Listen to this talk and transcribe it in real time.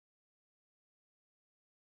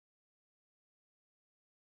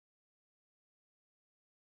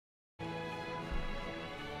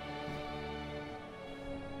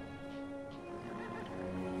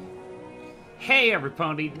Hey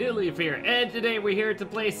everybody, Newleaf here, and today we're here to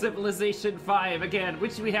play Civilization 5 again,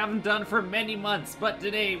 which we haven't done for many months, but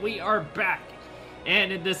today we are back.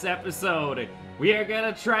 And in this episode, we are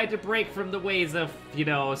gonna try to break from the ways of,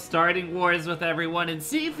 starting wars with everyone and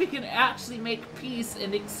see if we can actually make peace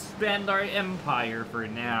and expand our empire for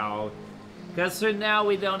now. Because for now,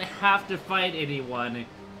 we don't have to fight anyone.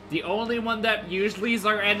 The only one that usually is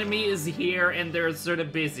our enemy is here, and they're sort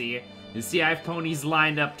of busy. You see, I have ponies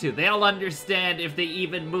lined up too. They'll understand if they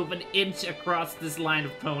even move an inch across this line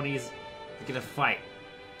of ponies. They're gonna fight.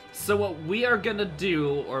 So what we are gonna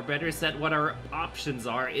do, or better said, what our options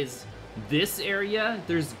are, is this area.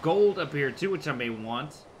 There's gold up here too, which I may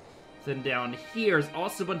want. Then down here is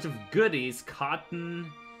also a bunch of goodies,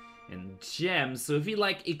 cotton and gems. So if we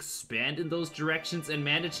expand in those directions and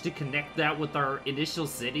manage to connect that with our initial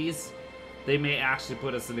cities, they may actually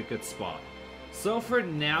put us in a good spot. So for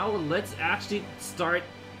now, let's actually start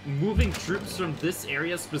moving troops from this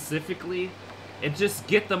area specifically and just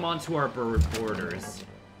get them onto our borders.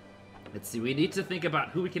 Let's see, we need to think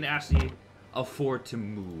about who we can actually afford to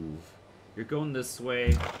move. You're going this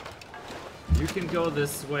way. You can go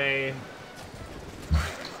this way.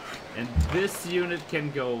 And this unit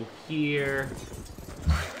can go here.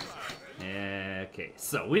 Okay,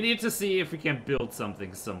 so we need to see if we can build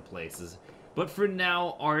something some places. But for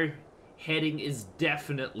now, our heading is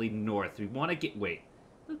definitely north. We want to get... Wait.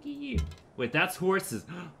 Look at you. Wait, that's horses.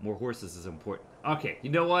 More horses is important. Okay,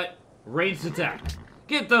 you know what? Ranged attack.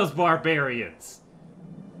 Get those barbarians.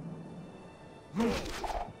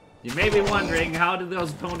 You may be wondering, how do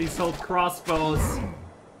those ponies hold crossbows?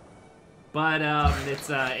 But,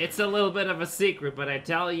 it's a little bit of a secret, but I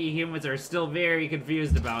tell you, humans are still very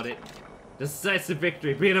confused about it. Decisive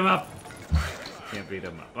victory. Beat them up. Can't beat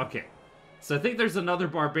them up. Okay. So I think there's another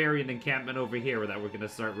barbarian encampment over here that we're gonna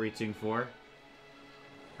start reaching for.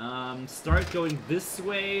 Start going this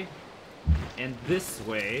way and this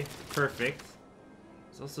way. Perfect.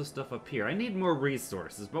 There's also stuff up here. I need more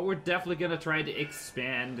resources, but we're definitely gonna try to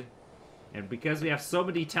expand. And because we have so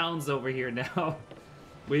many towns over here now,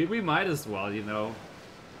 we might as well, you know.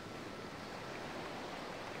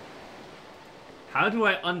 How do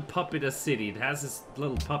I unpuppet a city? It has this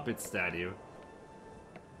little puppet statue.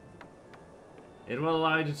 It will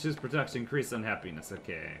allow you to choose production, increase unhappiness.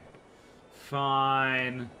 Okay.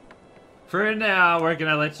 Fine. For now, we're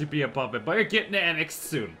gonna let you be a puppet, but you're getting annexed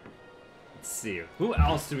soon. Let's see. Who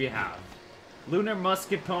else do we have? Lunar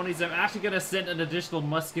musket ponies. I'm actually gonna send an additional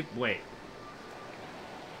musket. Wait.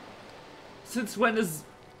 Since when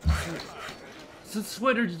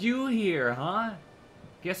are you here, huh?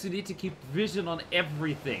 Guess we need to keep vision on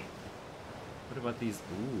everything. What about these?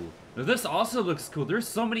 Ooh. Now this also looks cool. There's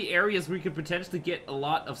so many areas we could potentially get a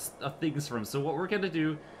lot of things from. So what we're gonna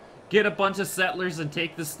do, get a bunch of settlers and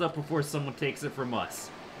take this stuff before someone takes it from us.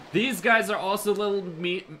 These guys are also a little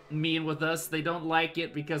mean with us. They don't like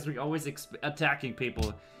it because we're always attacking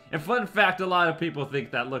people. And fun fact, a lot of people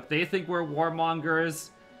think that. Look, they think we're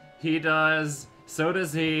warmongers. He does. So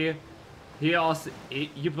does he. He also...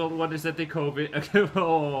 You built wonders that they COVID.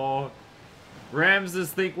 Oh... Ramses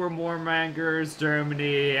think we're warmongers,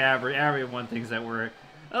 Germany, everyone thinks that we're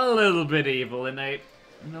a little bit evil, and you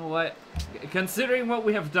know what? Considering what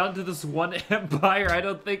we have done to this one empire, I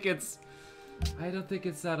don't think it's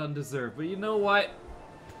that undeserved. But you know what?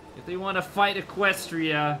 If they want to fight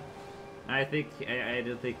Equestria, I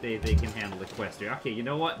don't think they can handle Equestria. Okay, you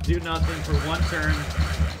know what? Do nothing for one turn.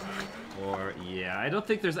 Or, yeah, I don't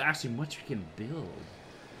think there's actually much we can build.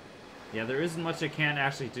 Yeah, there isn't much I can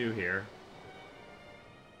actually do here.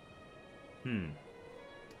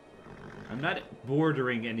 I'm not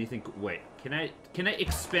bordering anything. Wait, can I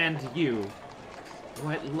expand you? Oh,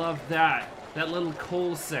 I'd love that. That little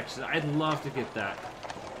coal section. I'd love to get that.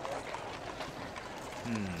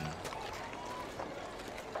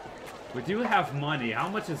 We do have money. How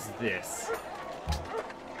much is this?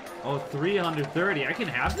 Oh, 330. I can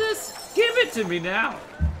have this? Give it to me now.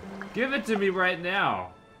 Give it to me right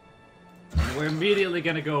now. And we're immediately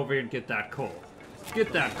gonna go over here and get that coal.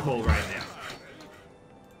 Get that coal right now.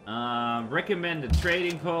 Recommended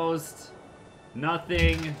trading post.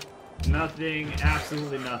 Nothing. Nothing.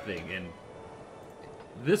 Absolutely nothing. And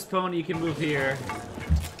this pony you can move here.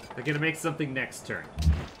 They're gonna make something next turn.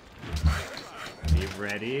 Be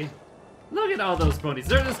ready. Look at all those ponies.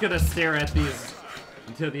 They're just gonna stare at these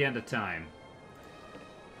until the end of time.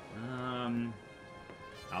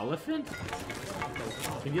 Elephant?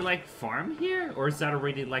 Can you farm here? Or is that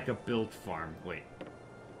already a built farm? Wait.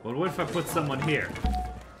 Well, what if I put someone here?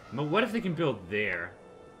 But what if they can build there?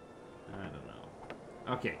 I don't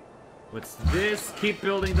know. Okay. What's this? Keep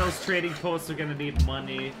building those trading posts. They're gonna need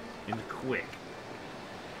money and quick.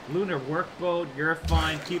 Lunar workboat, you're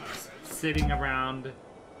fine. Keep sitting around.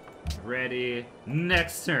 Ready.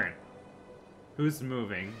 Next turn. Who's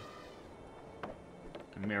moving?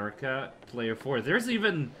 America, player 4. There's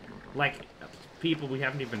even, like, people we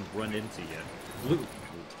haven't even run into yet. Blue.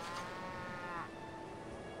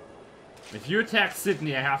 If you attack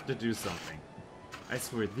Sydney, I have to do something. I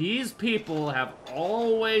swear, these people have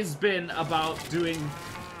always been about doing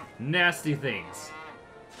nasty things.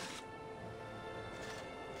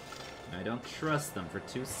 I don't trust them for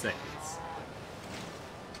 2 seconds.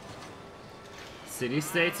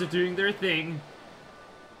 City-states are doing their thing.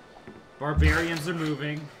 Barbarians are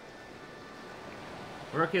moving.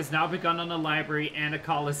 Work has now begun on a library and a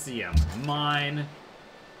coliseum. Mine.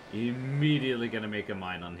 Immediately gonna make a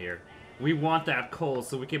mine on here. We want that coal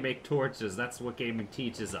so we can make torches. That's what gaming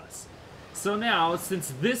teaches us. So now,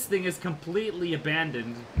 since this thing is completely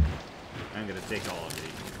abandoned, I'm gonna take all of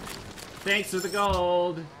it. Thanks for the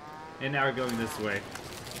gold! And now we're going this way.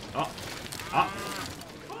 Oh. Oh.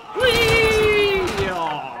 Whee!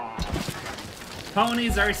 Oh.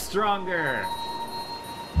 Ponies are stronger!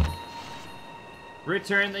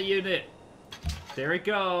 Return the unit. There it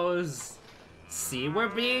goes. See, we're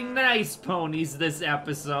being nice, ponies, this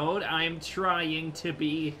episode. I'm trying to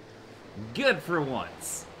be good for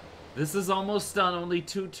once. This is almost done, only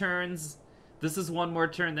 2 turns. This is 1 more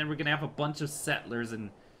turn, then we're gonna have a bunch of settlers and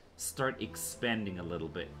start expanding a little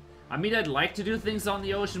bit. I mean, I'd like to do things on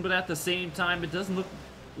the ocean, but at the same time, it doesn't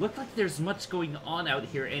look like there's much going on out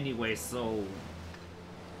here anyway, so...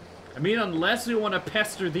 I mean, unless we want to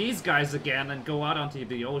pester these guys again and go out onto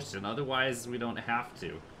the ocean, otherwise we don't have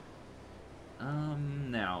to.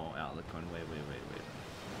 Now, ALICORN, wait.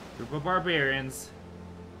 Group of barbarians.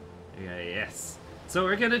 Yeah, yes. So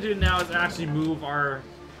what we're gonna do now is actually move our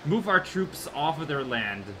troops off of their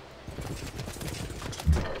land.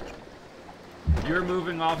 You're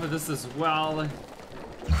moving off of this as well.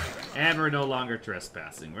 And we're no longer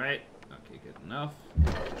trespassing, right? Okay, good enough.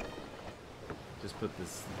 Just put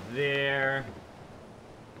this there.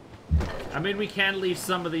 I mean, we can leave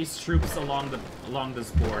some of these troops along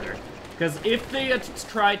this border. Because if they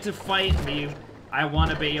try to fight me, I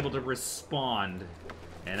want to be able to respond.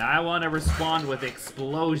 And I want to respond with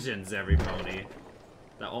explosions, everybody.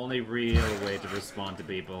 The only real way to respond to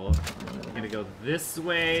people. I'm gonna go this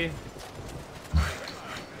way.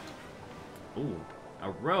 Ooh,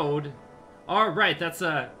 a road. Alright, that's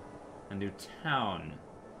a new town.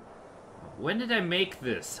 When did I make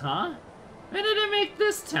this, huh? When did I make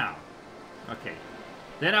this town? Okay.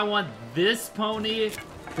 Then I want this pony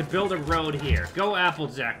to build a road here. Go,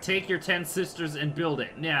 Applejack. Take your 10 sisters and build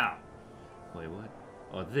it. Now. Wait, what?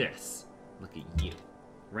 Oh, this. Look at you.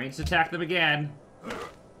 Ranged attack them again.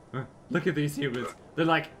 Look at these humans. They're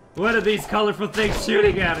like, what are these colorful things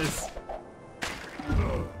shooting at us?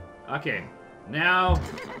 Okay. Now,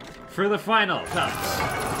 for the final touch.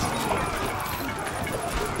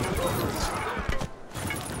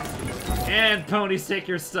 And ponies, take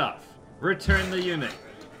your stuff. Return the unit.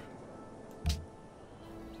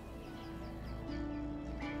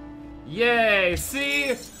 Yay!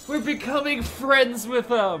 See? We're becoming friends with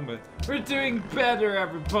them! We're doing better,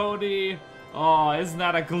 every pony! Oh, isn't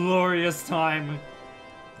that a glorious time?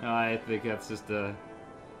 Oh, I think that's just a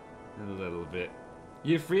little bit.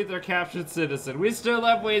 You freed their captured citizen. We still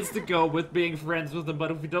have ways to go with being friends with them,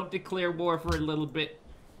 but if we don't declare war for a little bit,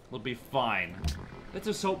 we'll be fine. Let's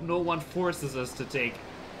just hope no one forces us to take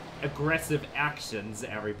aggressive actions,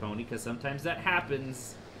 every pony, because sometimes that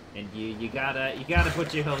happens. And you gotta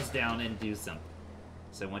put your hooves down and do something.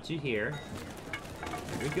 So I want you here.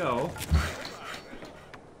 Here we go.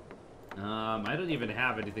 I don't even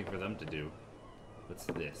have anything for them to do. What's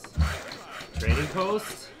this? Trading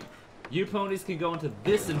post? You ponies can go into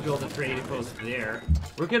this and build a trading post there.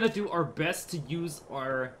 We're gonna do our best to use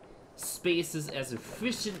our spaces as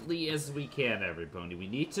efficiently as we can, every pony. We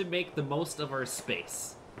need to make the most of our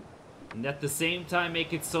space. And at the same time,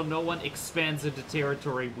 make it so no one expands into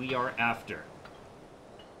territory we are after.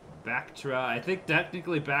 Bactra. I think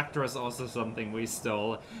technically Bactra is also something we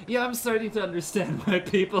stole. Yeah, I'm starting to understand why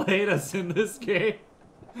people hate us in this game.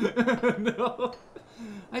 No.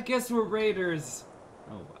 I guess we're raiders.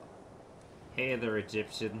 Oh well. Hey there,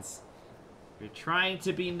 Egyptians. We're trying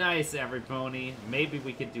to be nice, every pony. Maybe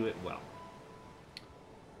we could do it well.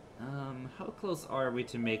 How close are we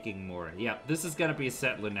to making more? Yeah, this is gonna be a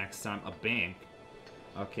settler next time. A bank.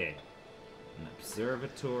 Okay. An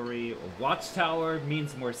observatory. A watchtower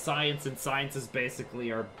means more science, and science is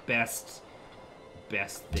basically our best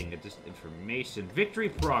thing. Just information. Victory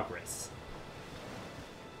progress.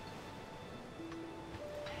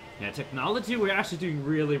 Yeah, technology, we're actually doing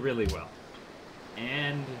really, really well.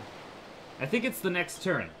 And I think it's the next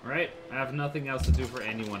turn, right? I have nothing else to do for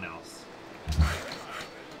anyone else.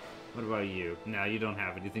 What about you? No, you don't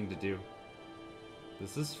have anything to do.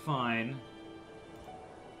 This is fine.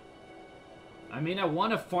 I mean, I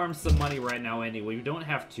want to farm some money right now anyway. We don't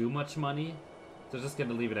have too much money, so I'm just going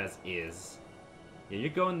to leave it as is. Yeah, you're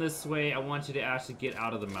going this way. I want you to actually get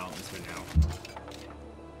out of the mountains for now.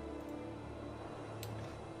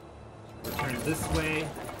 Return it this way.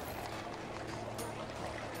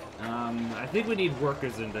 I think we need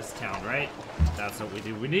workers in this town, right? That's what we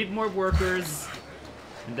do. We need more workers,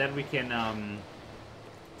 and then we can,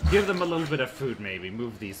 give them a little bit of food, maybe.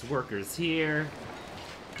 Move these workers here.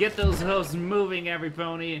 Get those hooves moving, every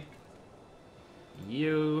pony.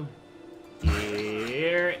 You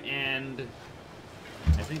here, and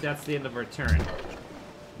I think that's the end of our turn.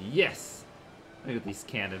 Yes! Look at these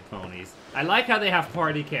cannon ponies. I like how they have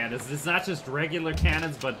party cannons. It's not just regular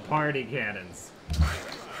cannons, but party cannons.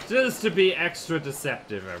 Just to be extra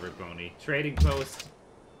deceptive, every pony. Trading post.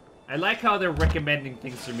 I like how they're recommending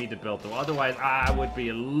things for me to build, though. Otherwise, I would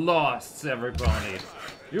be lost, every pony.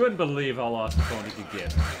 You wouldn't believe how lost a pony could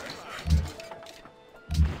get.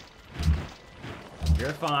 You're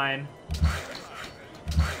fine.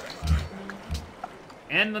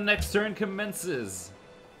 And the next turn commences.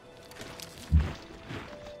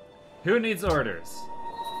 Who needs orders?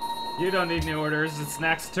 You don't need any orders. It's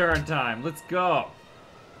next turn time. Let's go.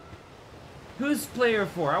 Who's player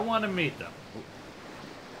 4? I want to meet them.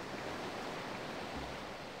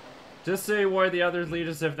 Just so you the other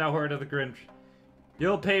leaders have now heard of the Grinch.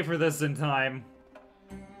 You'll pay for this in time.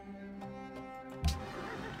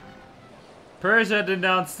 Persia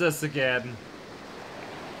denounced us again.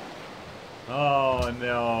 Oh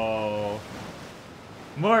no.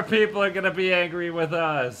 More people are gonna be angry with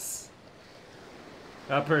us.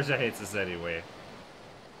 Persia hates us anyway.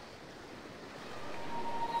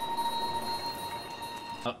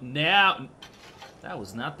 Now, that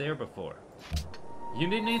was not there before.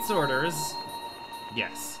 Unit needs orders.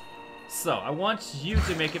 Yes. So, I want you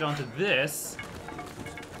to make it onto this.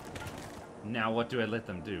 Now, what do I let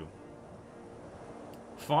them do?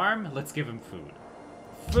 Farm? Let's give them food.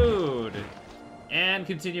 Food! And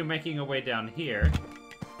continue making our way down here.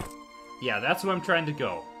 Yeah, that's where I'm trying to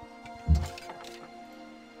go.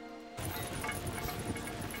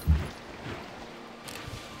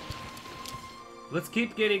 Let's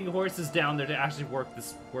keep getting horses down there to actually work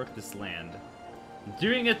this land. I'm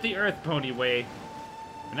doing it the Earth Pony way.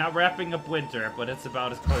 We're not wrapping up winter, but it's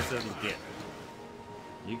about as close as it'll get.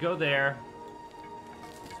 You go there.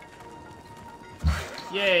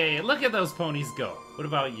 Yay! Look at those ponies go. What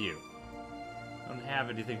about you? I don't have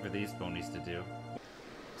anything for these ponies to do.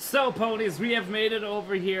 So, ponies, we have made it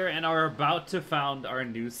over here and are about to found our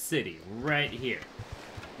new city. Right here.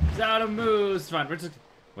 Zadamoose! Fine, we're just...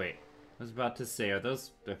 Wait. I was about to say, are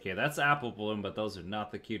those... Okay, that's Apple Bloom, but those are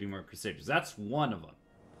not the Cutie Mark Crusaders. That's one of them.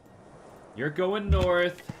 You're going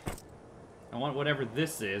north. I want whatever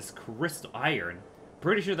this is. Crystal Iron.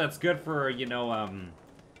 Pretty sure that's good for, you know,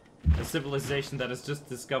 a civilization that has just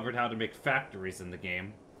discovered how to make factories in the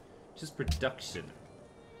game. Just production.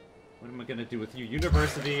 What am I gonna do with you?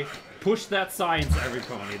 University. Push that science, every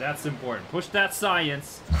pony. That's important. Push that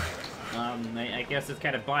science. I guess it's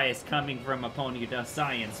kind of biased coming from a pony who does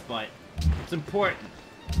science, but it's important.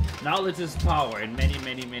 Knowledge is power in many,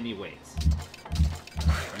 many, many ways.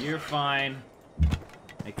 You're fine.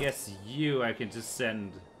 I guess you I can just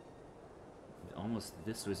send almost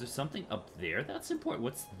this way. Is there something up there that's important?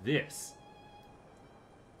 What's this?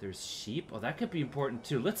 There's sheep? Oh, that could be important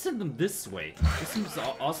too. Let's send them this way. This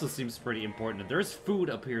also seems pretty important. There's food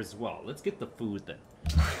up here as well. Let's get the food then.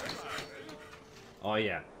 Oh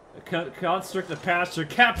yeah. Construct a pasture.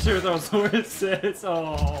 Capture those horses.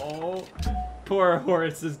 Oh, poor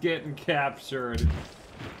horse is getting captured.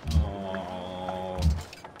 Oh.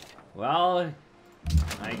 Well,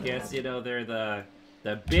 I guess, you know, they're the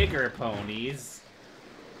bigger ponies.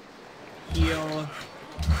 Heal.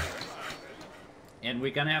 And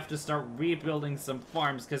we're gonna have to start rebuilding some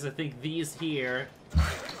farms, because I think these here,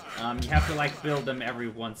 you have to, like, build them every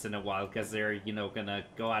once in a while, because they're, you know, gonna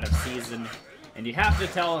go out of season. And you have to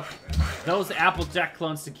tell those Applejack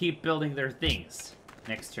clones to keep building their things.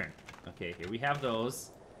 Next turn. Okay, here we have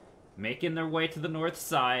those. Making their way to the north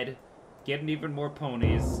side. Getting even more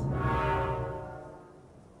ponies.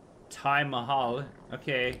 Thai Mahal.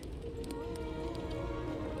 Okay.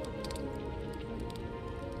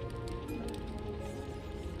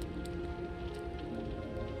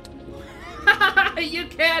 You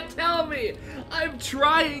can't tell me! I'm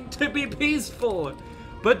trying to be peaceful!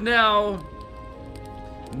 But now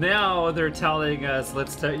Now they're telling us,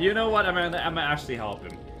 you know what, I'm gonna actually help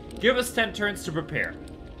him. Give us 10 turns to prepare.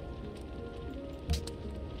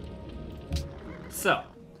 So,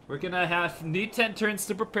 we're gonna need 10 turns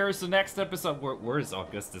to prepare, so next episode, where is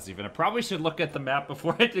Augustus even? I probably should look at the map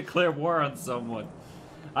before I declare war on someone.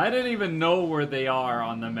 I didn't even know where they are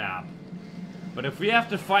on the map. But if we have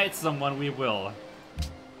to fight someone, we will.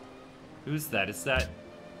 Who's that? Is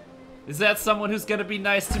that someone who's gonna be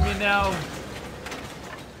nice to me now?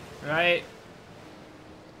 Right?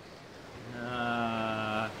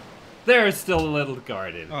 They're still a little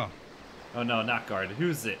guarded. Oh. Oh no, not guarded.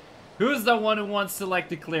 Who's it? Who's the one who wants to, like,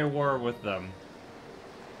 declare war with them?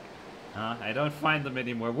 I don't find them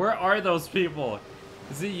anymore. Where are those people?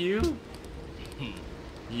 Is it you?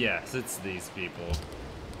 Yes, it's these people.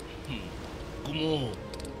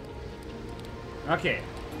 Okay.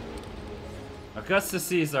 Augustus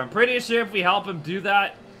Caesar. I'm pretty sure if we help him do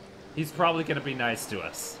that, he's probably gonna be nice to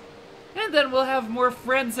us. And then we'll have more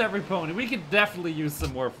friends, every pony. We could definitely use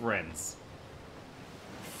some more friends.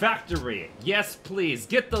 Factory. Yes, please.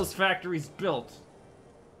 Get those factories built.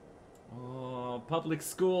 Oh, public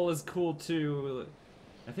school is cool too.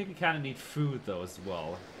 I think we kind of need food though as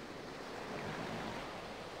well.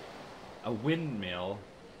 A windmill.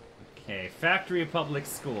 Okay, factory, public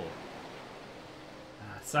school.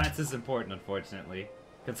 Science is important, unfortunately.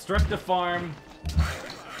 Construct a farm.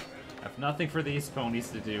 I have nothing for these ponies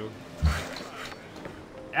to do.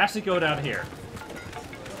 Actually, go down here.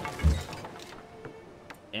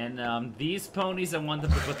 And these ponies, I want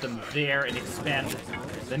them to put them there and expand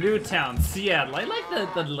the new town, Seattle. I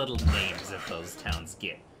like the little names that those towns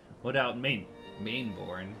get. What out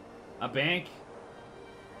Mainborn? A bank?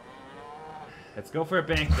 Let's go for a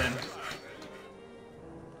bank then.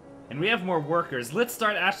 And we have more workers. Let's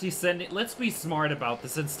start actually sending. Let's be smart about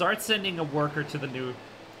this and start sending a worker to the new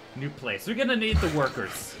place. We're gonna need the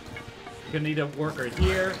workers. We're gonna need a worker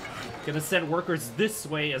here. Gonna send workers this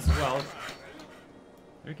way as well.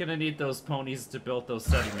 We're gonna need those ponies to build those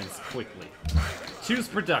settlements quickly. Choose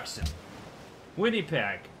production.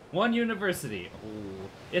 Winnipeg. 1 university. Ooh.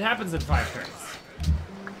 It happens in 5 turns.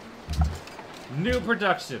 New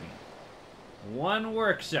production. 1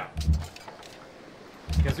 workshop.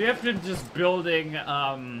 Because we have to just building,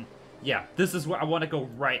 yeah, this is where I want to go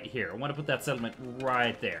right here. I want to put that settlement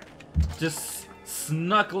right there. Just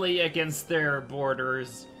snuggly against their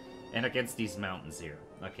borders and against these mountains here.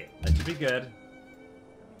 Okay, that should be good.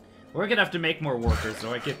 We're gonna have to make more workers,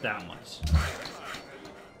 so I get that much.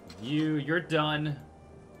 You're done.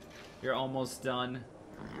 You're almost done.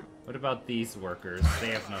 What about these workers?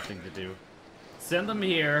 They have nothing to do. Send them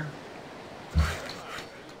here.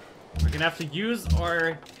 We're gonna have to use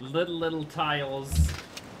our little tiles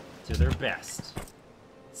to their best.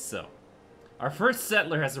 So, our first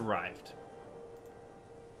settler has arrived.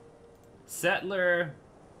 Settler,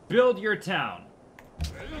 build your town.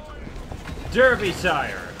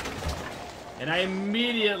 Derbyshire. And I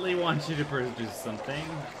immediately want you to produce something.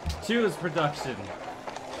 Choose production.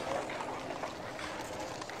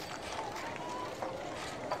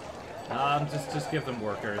 Just give them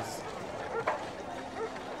workers.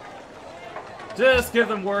 Just give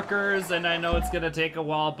them workers, and I know it's gonna take a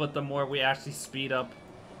while, but the more we actually speed up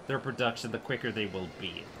their production, the quicker they will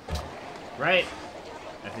be. Right?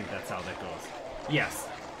 I think that's how that goes. Yes.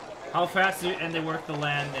 How fast and they work the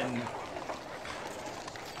land and...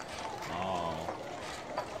 Oh.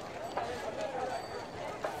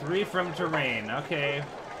 3 from terrain, okay.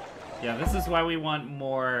 Yeah, this is why we want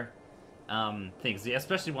more things. We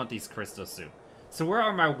especially want these crystals soon. So where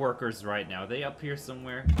are my workers right now? Are they up here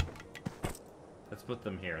somewhere? Let's put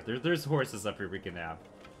them here. There's horses up here we can have.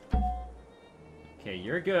 Okay,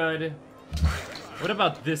 you're good. What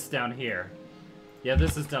about this down here? Yeah,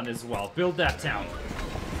 this is done as well. Build that town.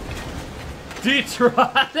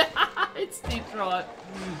 Detroit! It's Detroit!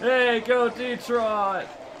 Hey, go Detroit!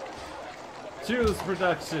 Choose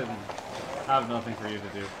production. I have nothing for you to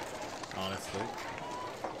do, honestly.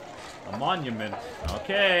 A monument.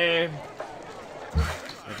 Okay.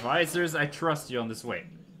 Advisors, I trust you on this. Wait.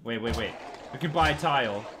 We can buy a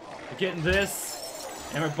tile. We're getting this,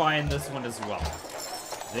 and we're buying this one as well.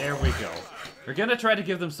 There we go. We're gonna try to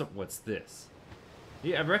give them some... What's this?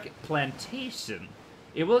 Yeah, I reckon... Plantation.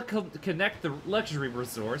 It will connect the luxury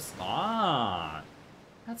resource. Ah.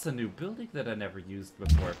 That's a new building that I never used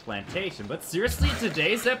before. Plantation. But seriously,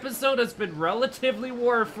 today's episode has been relatively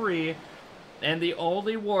war-free. And the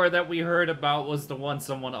only war that we heard about was the one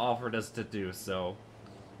someone offered us to do, so...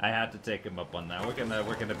 I had to take him up on that. We're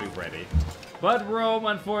gonna be ready. But Rome,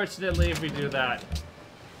 unfortunately, if we do that,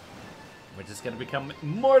 we're just gonna become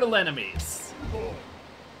mortal enemies.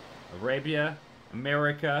 Arabia,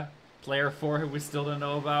 America, player 4 who we still don't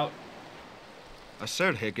know about.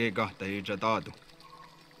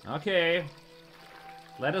 Okay.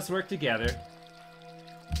 Let us work together.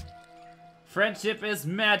 Friendship is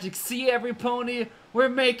magic. See, every pony? We're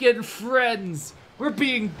making friends. We're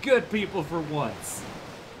being good people for once.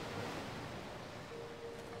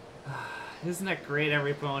 Isn't that great,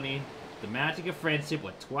 every pony? The magic of friendship,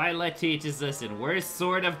 what Twilight teaches us, and we're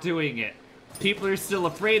sort of doing it. People are still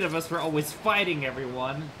afraid of us for always fighting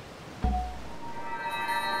everyone.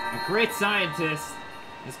 A great scientist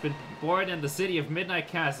has been born in the city of Midnight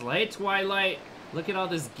Castle. Hey, Twilight, look at all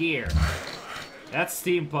this gear. That's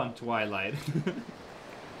steampunk Twilight.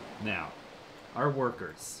 Now, our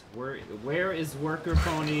workers. Where is Worker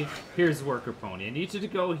Pony? Here's Worker Pony. I need you to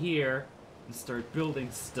go here and start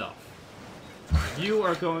building stuff. You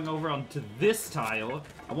are going over onto this tile.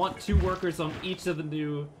 I want 2 workers on each of the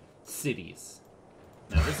new cities.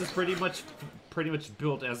 Now, this is pretty much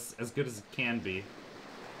built as good as it can be.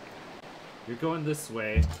 You're going this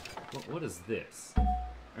way. What is this?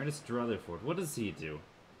 Ernest Rutherford. What does he do?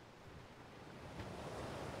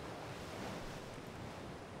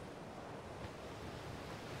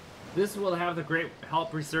 This will have the great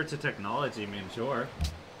help research and technology, I mean, sure.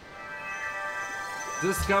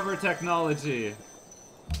 Discover technology.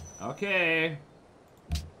 Okay.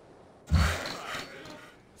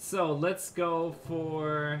 So, let's go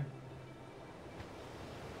for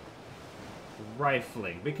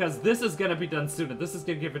rifling, because this is gonna be done soon, and this is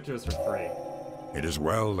gonna give it to us for free. It is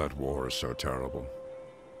well that war is so terrible,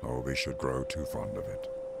 or we should grow too fond of it.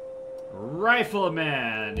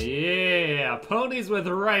 Rifleman! Yeah! Ponies with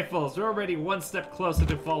rifles! We're already one step closer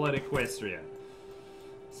to Fallen Equestria.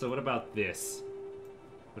 So what about this?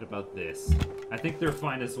 What about this? I think they're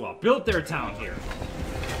fine as well. Build their town here.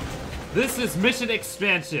 This is mission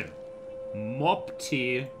expansion.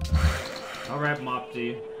 Mopti. Alright,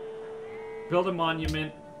 Mopti. Build a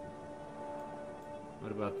monument.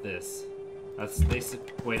 What about this?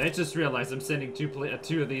 Wait, I just realized I'm sending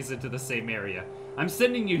two of these into the same area. I'm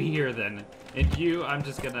sending you here then. And you, I'm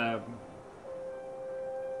just gonna...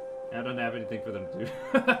 I don't have anything for them to do.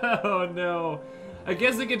 Oh no. I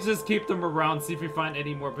guess I could just keep them around, see if we find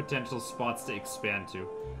any more potential spots to expand to.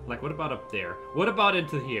 Like, what about up there? What about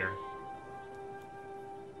into here?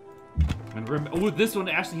 And oh, this one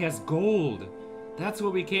actually has gold. That's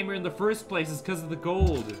what we came here in the first place, is because of the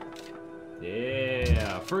gold.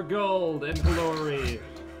 Yeah, for gold and glory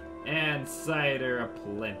and cider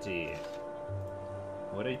aplenty.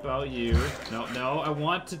 What about you? No, I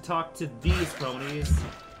want to talk to these ponies.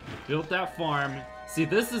 Built that farm. See,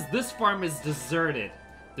 this farm is deserted.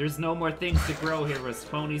 There's no more things to grow here, because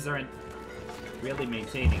ponies aren't really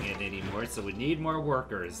maintaining it anymore, so we need more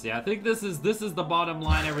workers. Yeah, I think this is the bottom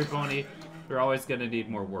line, every pony. We're always gonna need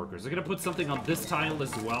more workers. We're gonna put something on this tile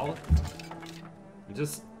as well. And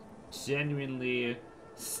just genuinely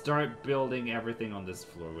start building everything on this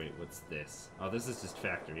floor. Wait, what's this? Oh, this is just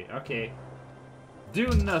factory. Okay. Do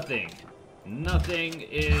nothing. Nothing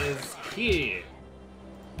is key.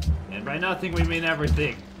 And by nothing, we mean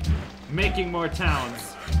everything. Making more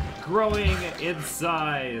towns. Growing in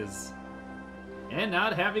size. And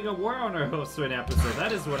not having a war on our host to an episode.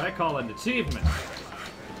 That is what I call an achievement.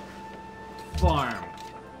 Farm.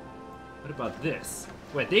 What about this?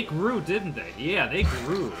 Wait, they grew, didn't they? Yeah, they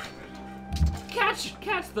grew.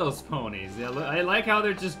 Catch those ponies. Yeah, I like how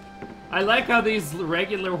they're just... I like how these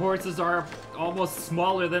regular horses are almost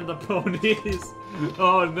smaller than the ponies.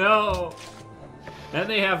 Oh no. And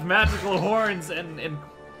they have magical horns and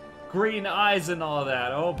green eyes and all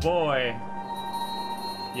that. Oh boy.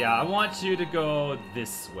 Yeah, I want you to go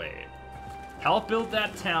this way. Help build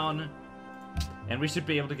that town, and we should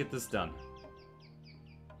be able to get this done.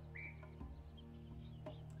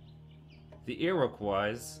 The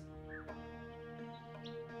Iroquois.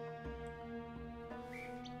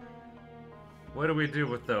 What do we do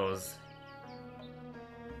with those?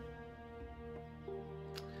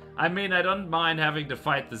 I mean, I don't mind having to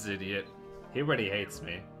fight this idiot. He already hates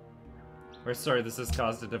me. We're sorry, this has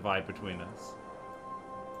caused a divide between us.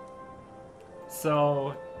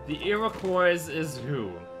 So, the Iroquois is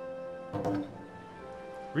who?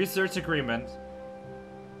 Research agreement.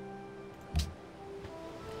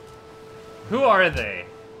 Who are they?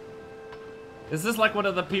 Is this like one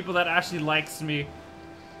of the people that actually likes me?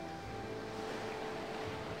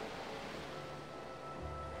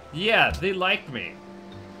 Yeah, they like me.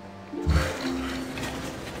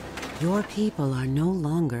 Your people are no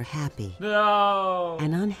longer happy. No!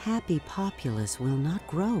 An unhappy populace will not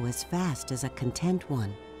grow as fast as a content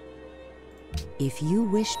one. If you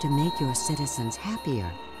wish to make your citizens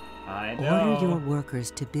happier, I know. Order your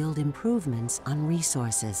workers to build improvements on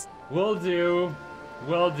resources. We'll do.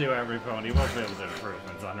 We'll do, every pony. We'll build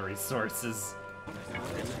improvements on resources.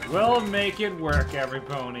 We'll make it work, every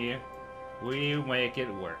pony. We make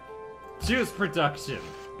it work. Choose production.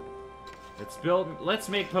 Let's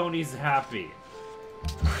make ponies happy.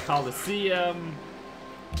 Coliseum.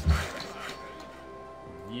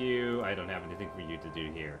 I don't have anything for you to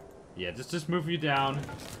do here. Yeah, just move you down.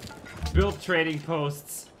 Build trading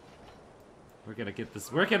posts. We're gonna get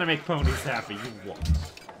this. We're gonna make ponies happy. You watch.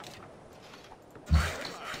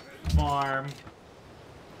 Farm.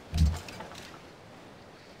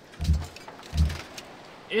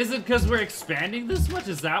 Is it because we're expanding this much?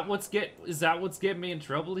 Is that what's getting me in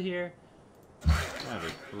trouble here? That'd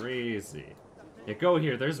be crazy. Yeah, go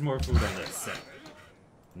here. There's more food on this set.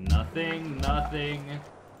 Nothing, nothing,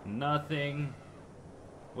 nothing.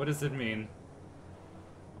 What does it mean?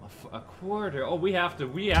 A quarter. Oh, we have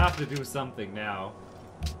to do something now.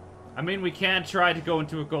 I mean, we can't try to go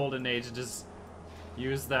into a golden age and just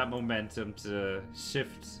use that momentum to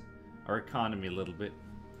shift our economy a little bit.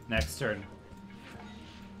 Next turn.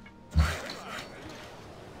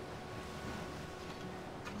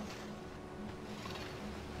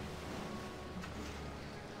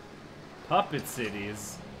 Puppet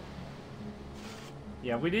cities.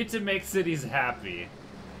 Yeah, we need to make cities happy.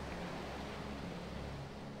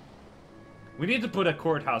 We need to put a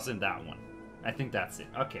courthouse in that one. I think that's it.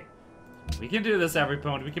 Okay. We can do this, every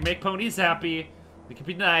pony. We can make ponies happy. We can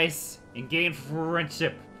be nice and gain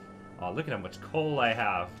friendship. Oh, look at how much coal I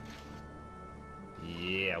have.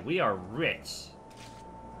 Yeah, we are rich.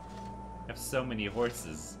 I have so many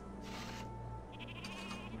horses.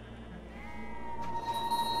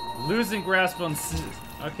 Losing grasp on...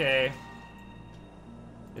 Okay.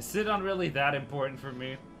 Is Sidon really that important for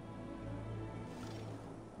me?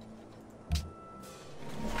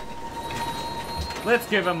 Let's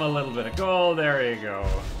give him a little bit of gold. There you go.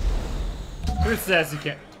 Who says you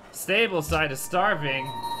can't? Stable side is starving.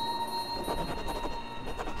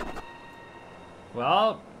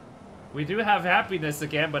 Well, we do have happiness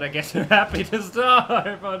again, but I guess you're happy to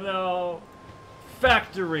starve. Oh no.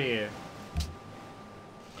 Factory.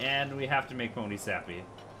 And we have to make ponies happy.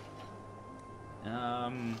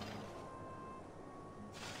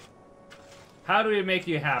 How do we make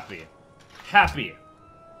you happy? Happy.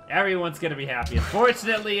 Everyone's gonna be happy.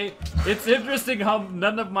 Unfortunately, it's interesting how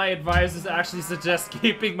none of my advisors actually suggest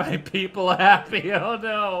keeping my people happy. Oh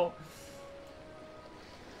no.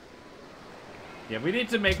 Yeah, we need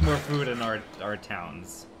to make more food in our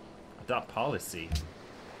towns. Adopt policy.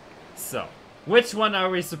 So, which one are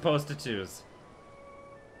we supposed to choose?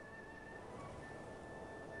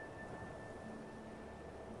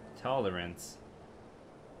 Tolerance.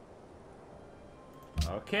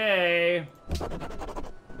 Okay.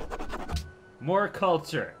 More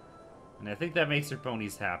culture. And I think that makes your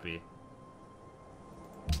ponies happy.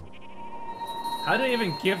 How do I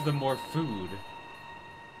even give them more food?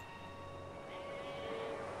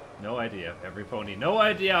 No idea. Every pony. No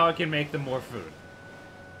idea how I can make them more food.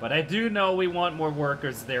 But I do know we want more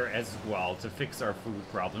workers there as well to fix our food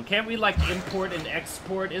problem. Can't we, like, import and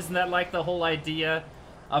export? Isn't that, like, the whole idea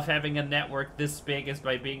of having a network this big, is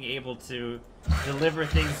by being able to deliver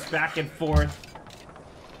things back and forth?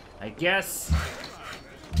 I guess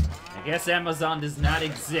Amazon does not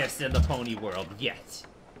exist in the pony world yet.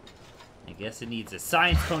 I guess it needs a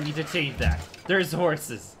science pony to change that. There's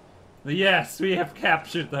horses. Yes, we have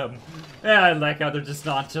captured them. Yeah, I like how they're just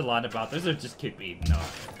nonchalant about this. They just keep eating them.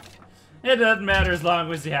 It doesn't matter as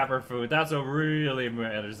long as we have our food. That's what really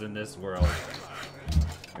matters in this world.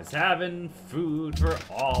 Is having food for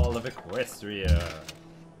all of Equestria.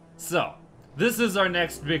 So, this is our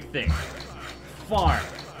next big thing. Farm.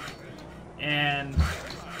 And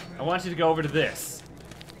I want you to go over to this.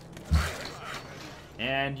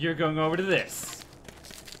 And you're going over to this.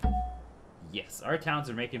 Yes, our towns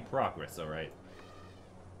are making progress, alright.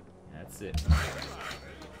 That's it.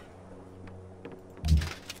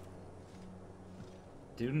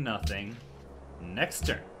 Do nothing. Next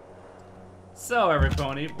turn. So, every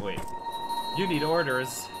pony, wait. You need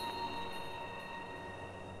orders.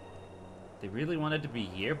 They really wanted to be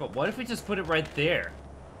here, but what if we just put it right there?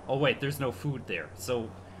 Oh wait, there's no food there.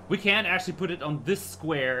 So, we can actually put it on this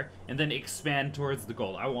square and then expand towards the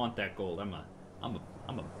gold. I want that gold. I'm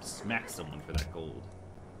a smack someone for that gold.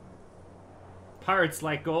 Pirates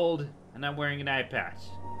like gold, and I'm wearing an eye patch.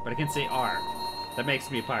 But I can say R. That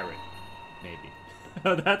makes me a pirate. Maybe.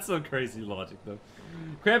 That's some crazy logic, though.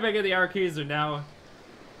 Crabbing and the R keys are now...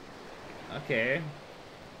 Okay.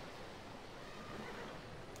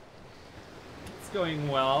 It's going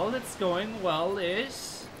well. It's going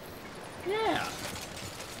well-ish. Yeah.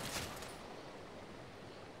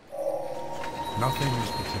 Nothing is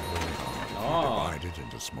particularly hard. Oh. Divided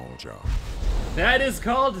into small jars. That is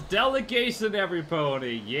called delegation, every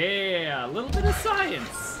pony. Yeah, a little bit of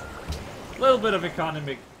science. A little bit of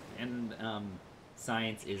economic and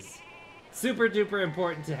science is super duper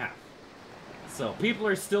important to have. So, people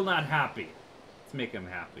are still not happy. Let's make them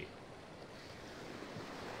happy.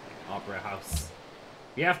 Opera house.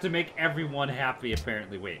 We have to make everyone happy,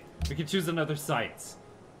 apparently. Wait, we can choose another science.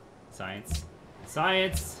 Science.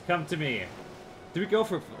 Science, come to me. Do we go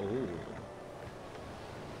for... Oh.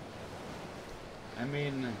 I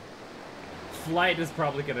mean... Flight is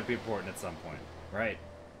probably going to be important at some point, right?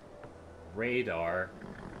 Radar.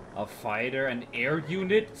 A fighter, an air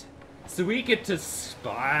unit. So we get to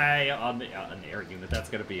spy on the, an air unit. That's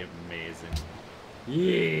going to be amazing.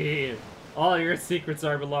 Yeah! All your secrets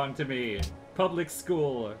belong to me. Public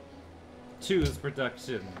school. Choose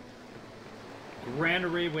production.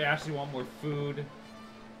 Granary, we actually want more food.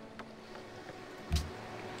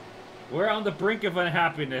 We're on the brink of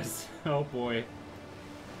unhappiness. Oh boy.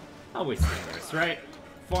 Always say this, right?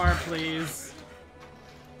 Farm, please.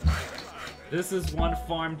 This is one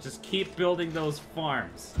farm. Just keep building those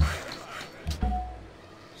farms.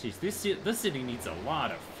 Jeez, this city needs a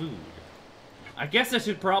lot of food. I guess I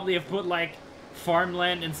should probably have put, like,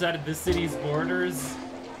 farmland inside of the city's borders.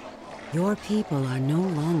 Your people are no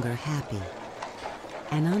longer happy.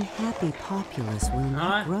 An unhappy populace will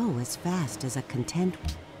not grow as fast as a content...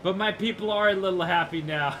 But my people are a little happy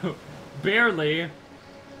now. Barely.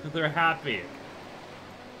 But they're happy.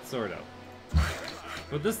 Sort of.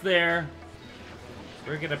 Put this there.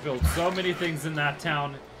 We're gonna build so many things in that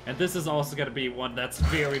town. And this is also gonna be one that's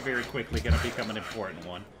very, very quickly gonna become an important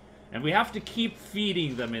one. And we have to keep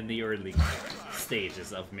feeding them in the early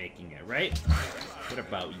stages of making it, right? What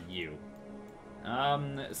about you?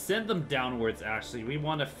 Send them downwards, actually. We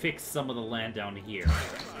want to fix some of the land down here.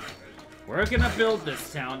 We're gonna build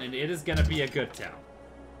this town, and it is gonna be a good town.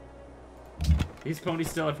 These ponies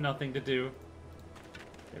still have nothing to do.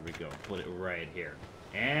 There we go. Put it right here.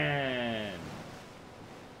 And...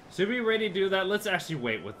 should we ready to do that? Let's actually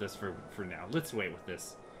wait with this for now. Let's wait with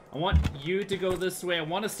this. I want you to go this way. I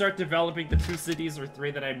want to start developing the 2 cities or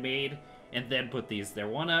 3 that I made, and then put these there.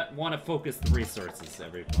 Want to focus the resources,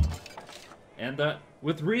 everyone. And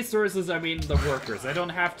with resources, I mean the workers. I don't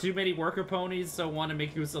have too many worker ponies, so I want to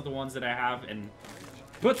make use of the ones that I have and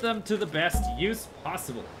put them to the best use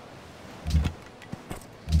possible.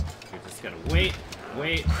 We're just gonna wait.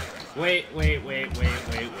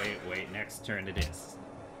 Next turn it is.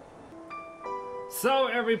 So,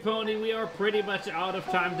 every pony, we are pretty much out of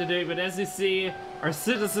time today, but as you see, our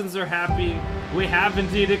citizens are happy, we have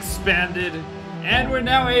indeed expanded, and we're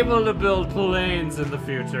now able to build planes in the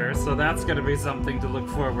future, so that's gonna be something to look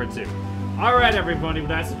forward to. Alright, every pony,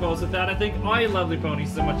 but I suppose with that, I thank all you lovely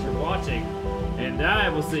ponies so much for watching, and I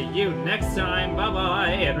will see you next time, bye-bye,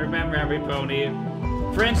 and remember, every pony,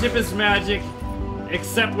 friendship is magic,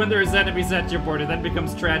 except when there's enemies at your border, that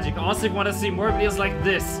becomes tragic. Also, if you want to see more videos like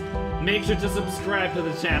this, make sure to subscribe to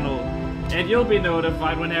the channel, and you'll be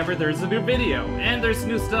notified whenever there's a new video. And there's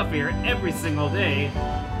new stuff here every single day,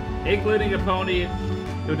 including a pony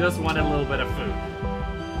who just wanted a little bit of food.